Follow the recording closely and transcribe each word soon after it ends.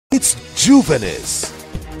Juvenis.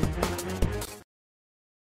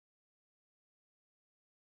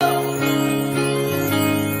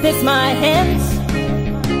 This my hands,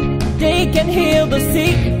 they can heal the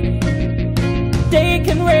sick, they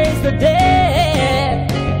can raise the dead.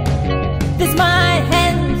 This my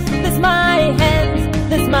hands, this my hands,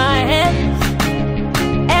 this my hands.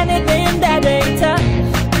 Anything that they touch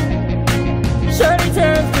surely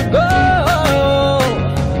turns to gold.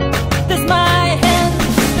 This my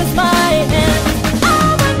hands, this my hands.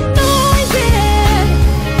 I'm anointed,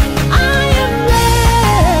 I am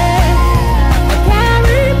blessed, I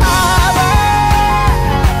carry power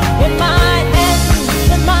in my hands,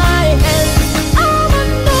 in my hands. I'm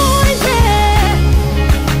anointed,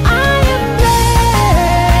 I am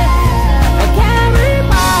blessed, I carry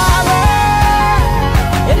power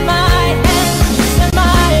in my hands, in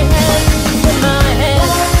my hands, in my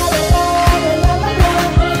hands.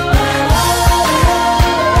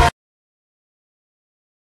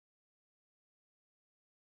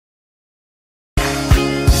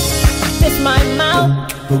 This my mouth,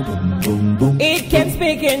 it can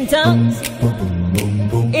speak in tongues,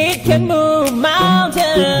 it can move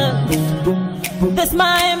mountains. This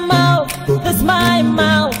my mouth, this my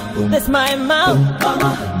mouth, this my mouth.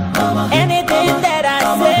 Anything that I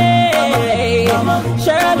say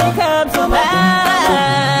surely comes to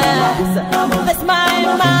pass. This my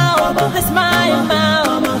mouth, this my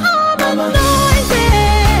mouth. I'm anointed,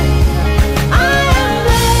 I am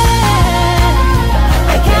blessed,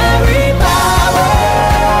 I carry power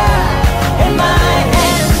in my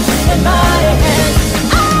hands, in my hands.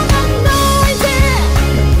 I'm anointed,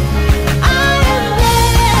 I am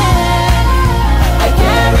blessed, I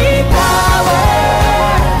carry power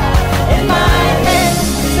in my hands,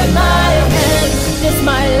 in my hands. This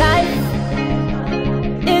my life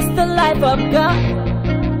is the life of God,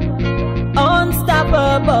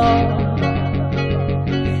 unstoppable.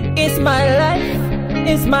 It's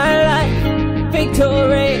my life,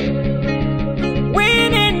 victory,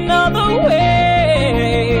 winning all the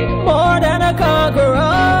way, more than a conqueror.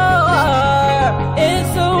 It's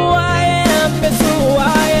who I am, it's who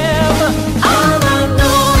I am. I'm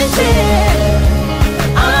anointed,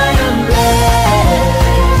 I am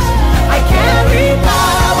blessed, I carry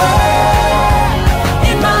power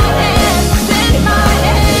in my hands, in my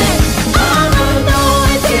hands. I'm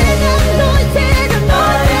anointed, anointed,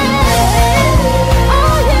 anointed.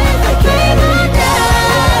 Oh yes, I cannot die.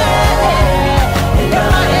 In my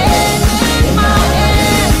hands, in my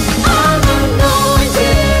hands. I'm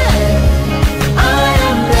anointed, I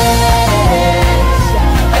am blessed,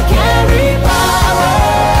 I carry power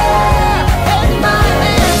in my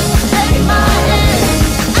hands, in my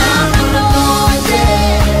hands. I'm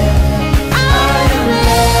anointed, I am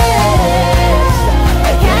blessed, I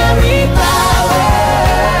carry power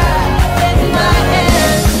in my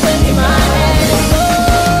hands, in my hands.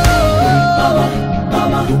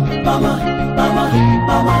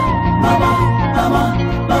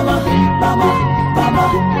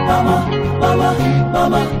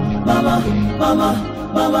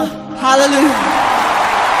 Hallelujah.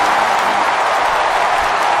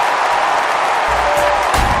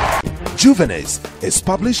 Juvenis is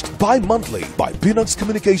published bi-monthly by Peanuts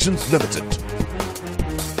Communications Limited.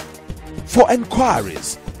 For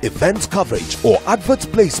enquiries, event coverage or advert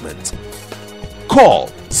placement, call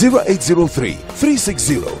 0803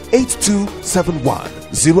 360 8271,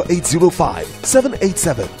 0805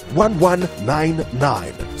 787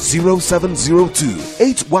 1199, 0702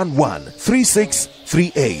 811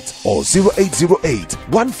 3638 or 0808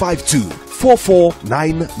 152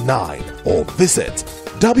 4499 or visit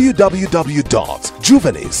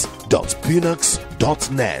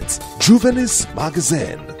www.juvenis.peanuts.net. Juvenis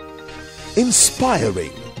Magazine,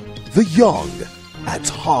 inspiring the young at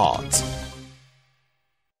heart.